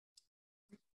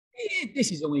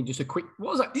This is only just a quick.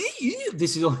 What was that?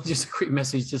 This is only just a quick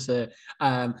message to say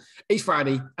it's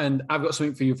Friday, and I've got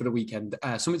something for you for the weekend.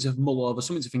 Something to mull over,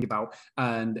 something to think about,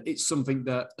 and it's something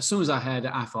that as soon as I heard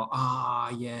it, I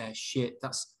thought, yeah, shit,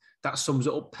 that sums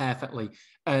it up perfectly.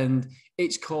 And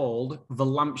it's called the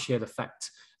Lampshade Effect.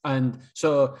 And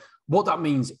so what that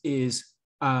means is.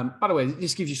 By the way,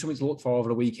 this gives you something to look for over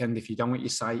the weekend. If you don't want your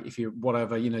site, if you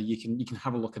whatever, you can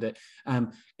have a look at it.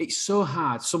 It's so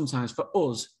hard sometimes for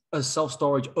us as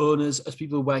self-storage owners, as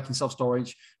people who work in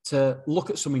self-storage, to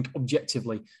look at something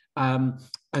objectively. And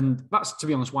that's, to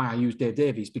be honest, why I use Dave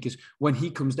Davies, because when he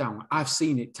comes down, I've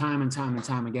seen it time and time and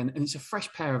time again, and it's a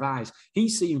fresh pair of eyes.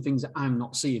 He's seeing things that I'm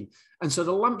not seeing. And so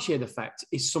the lampshade effect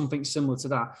is something similar to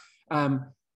that.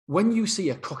 When you see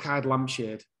a cockeyed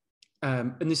lampshade,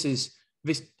 and it's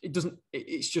an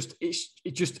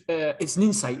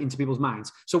insight into people's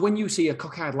minds. So when you see a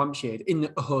cockeyed lampshade in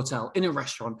a hotel, in a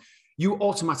restaurant, you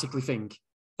automatically think,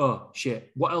 oh shit,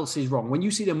 what else is wrong? When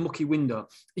you see the mucky window,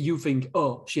 you think,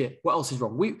 oh shit, what else is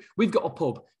wrong? We've got a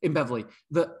pub in Beverley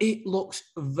that it looks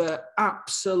the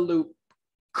absolute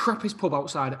crappiest pub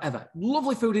outside ever.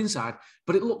 Lovely food inside,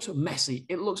 but it looks messy.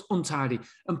 It looks untidy.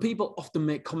 And people often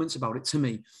make comments about it to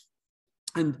me.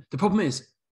 And the problem is,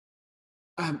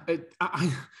 I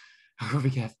gotta be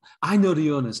careful. I know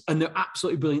the owners and they're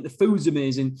absolutely brilliant. The food's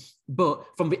amazing, but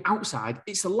from the outside,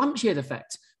 it's a lampshade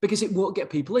effect because it won't get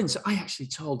people in. So I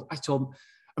told a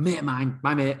mate of mine,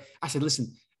 my mate, I said,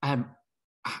 listen, I'm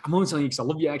only telling you because I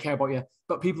love you, I care about you,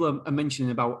 but people are mentioning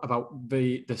about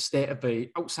the state of the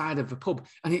outside of the pub,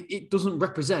 and it doesn't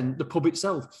represent the pub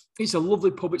itself. It's a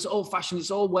lovely pub, it's old fashioned,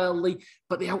 it's all worldly,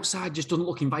 but the outside just doesn't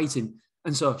look inviting.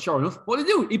 And so, sure enough, what did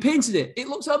he do? He painted it. It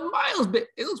looks miles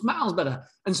better.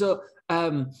 And so,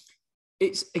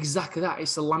 it's exactly that.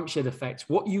 It's the lampshade effect.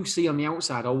 What you see on the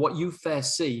outside, or what you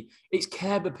first see, it's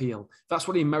curb appeal. That's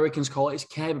what the Americans call it. It's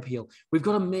curb appeal. We've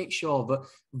got to make sure that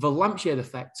the lampshade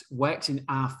effect works in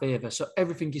our favor. So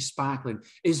everything is sparkling.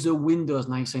 Is the windows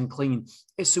nice and clean?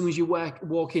 As soon as you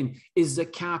walk in, is the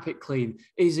carpet clean?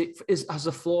 Has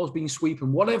the floors been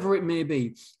sweeping? Whatever it may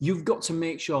be, you've got to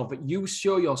make sure that you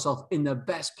show yourself in the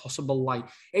best possible light.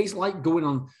 It's like going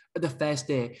on the first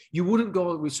date. You wouldn't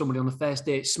go with somebody on the first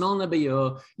date smelling a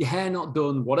BO, your hair not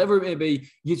done, whatever it may be.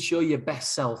 You'd show your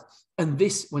best self. And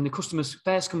this, when the customers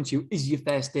first come to you, is your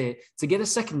first date. To get a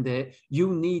second date,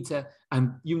 you need to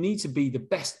be the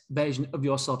best version of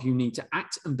yourself. You need to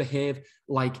act and behave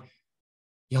like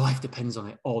your life depends on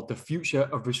it, or the future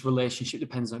of this relationship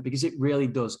depends on it, because it really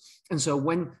does. And so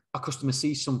when a customer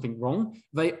sees something wrong,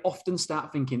 they often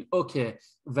start thinking, okay,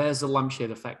 there's the lampshade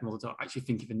effect. Well, I don't actually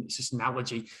think of it, it's just an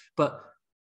analogy. But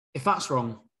if that's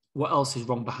wrong, what else is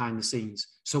wrong behind the scenes?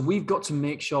 So we've got to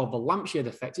make sure the lampshade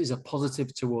effect is a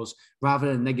positive to us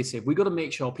rather than negative. We've got to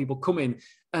make sure people come in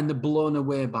and they're blown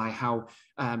away by how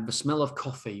the smell of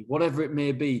coffee, whatever it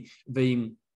may be,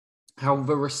 how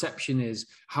the reception is,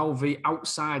 how the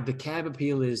outside, the curb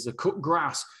appeal is, the cut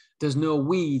grass, there's no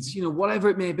weeds, whatever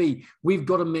it may be. We've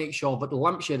got to make sure that the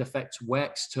lampshade effect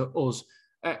works to us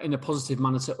in a positive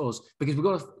manner to us, because we've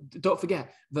got to, don't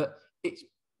forget that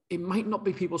it might not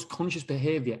be people's conscious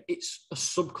behavior. It's a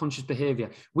subconscious behavior.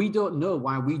 We don't know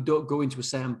why we don't go into a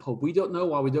certain pub. We don't know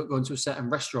why we don't go into a certain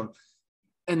restaurant.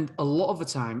 And a lot of the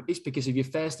time, it's because of your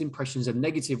first impressions are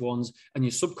negative ones, and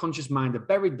your subconscious mind have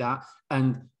buried that,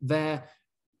 and they're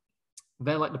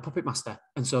like the puppet master.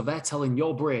 And so they're telling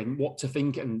your brain what to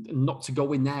think and not to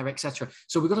go in there, etc.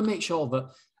 So we've got to make sure that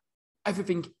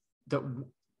everything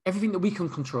that we can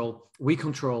control,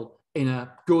 in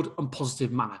a good and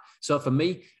positive manner. So for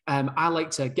me, I like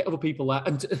to get other people there.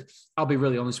 And I'll be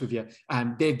really honest with you.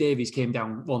 Dave Davies came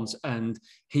down once and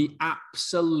he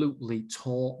absolutely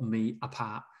tore me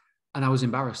apart. And I was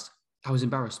embarrassed.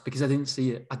 Because I didn't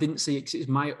see it. Because it was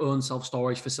my own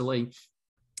self-storage facility.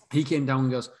 He came down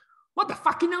and goes, what the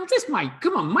fucking hell is this, mate?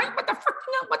 Come on, mate. What the fuck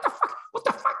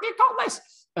do you call this?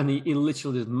 And he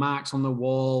literally, there's marks on the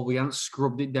wall. We hadn't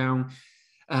scrubbed it down.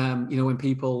 When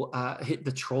people hit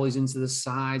the trolleys into the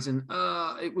sides, and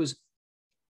it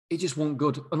just wasn't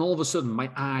good. And all of a sudden,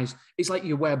 my eyes, it's like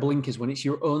you wear blinkers when it's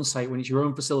your own site, when it's your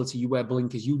own facility, you wear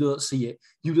blinkers. You don't see it.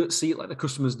 You don't see it like the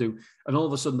customers do. And all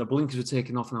of a sudden, the blinkers were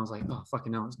taken off, and I was like, oh,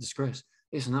 fucking hell, it's a disgrace.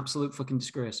 It's an absolute fucking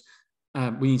disgrace.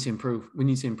 We need to improve.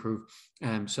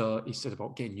 So he said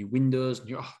about getting new windows,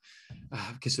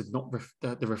 because they're not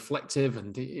the reflective,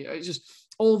 and it's just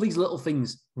all these little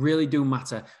things really do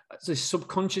matter. The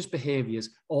subconscious behaviors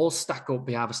all stack up.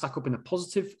 They either stack up in a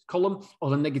positive column or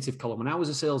the negative column. When I was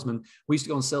a salesman, we used to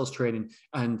go on sales training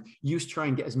and used to try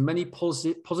and get as many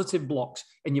positive blocks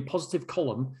in your positive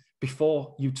column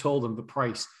before you told them the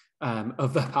price.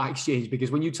 of the part exchange,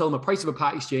 because when you tell them a price of a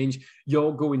part exchange,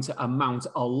 you're going to amount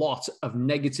a lot of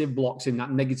negative blocks in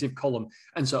that negative column.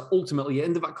 And so ultimately, at the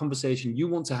end of that conversation, you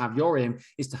want to have, your aim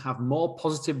is to have more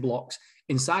positive blocks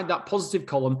inside that positive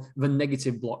column than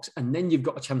negative blocks. And then you've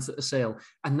got a chance at the sale.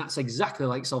 And that's exactly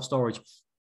like self-storage.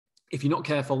 If you're not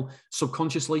careful,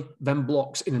 subconsciously, then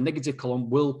blocks in a negative column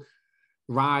will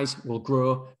rise, will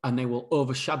grow, and they will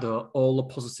overshadow all the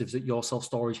positives that your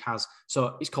self-storage has.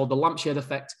 So it's called the lampshade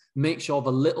effect. Make sure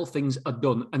the little things are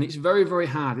done. And it's very, very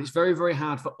hard. It's very, very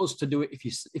hard for us to do it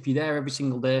if you're there every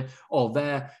single day, or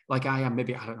there like I am,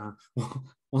 maybe, I don't know,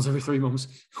 once every 3 months,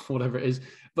 whatever it is.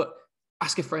 But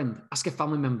ask a friend, ask a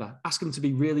family member, ask them to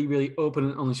be really, really open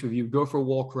and honest with you. Go for a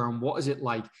walk around. What is it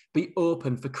like? Be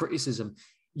open for criticism.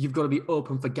 You've got to be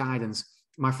open for guidance.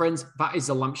 My friends, that is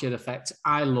the lampshade effect.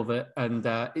 I love it. And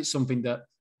it's something that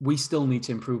we still need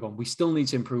to improve on. We still need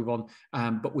to improve on,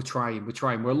 but we're trying.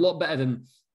 We're a lot better than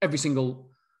every single,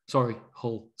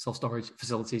 Hull self-storage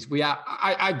facilities. We are,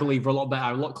 I believe we're a lot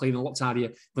better, a lot cleaner, a lot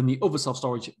tidier than the other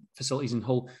self-storage facilities in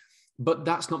Hull. But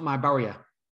that's not my barrier.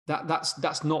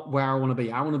 That's not where I want to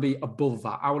be. I want to be above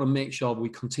that. I want to make sure we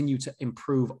continue to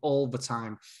improve all the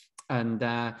time. And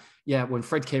when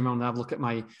Fred came around and have a look at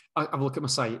my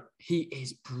site, he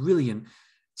is brilliant.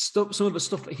 Some of the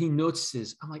stuff that he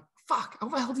notices, I'm like, fuck, how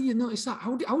the hell do you notice that?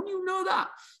 How do you know that?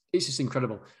 It's just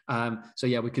incredible.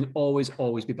 We can always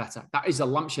be better. That is a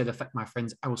lampshade effect, my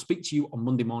friends. I will speak to you on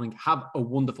Monday morning. Have a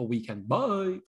wonderful weekend. Bye.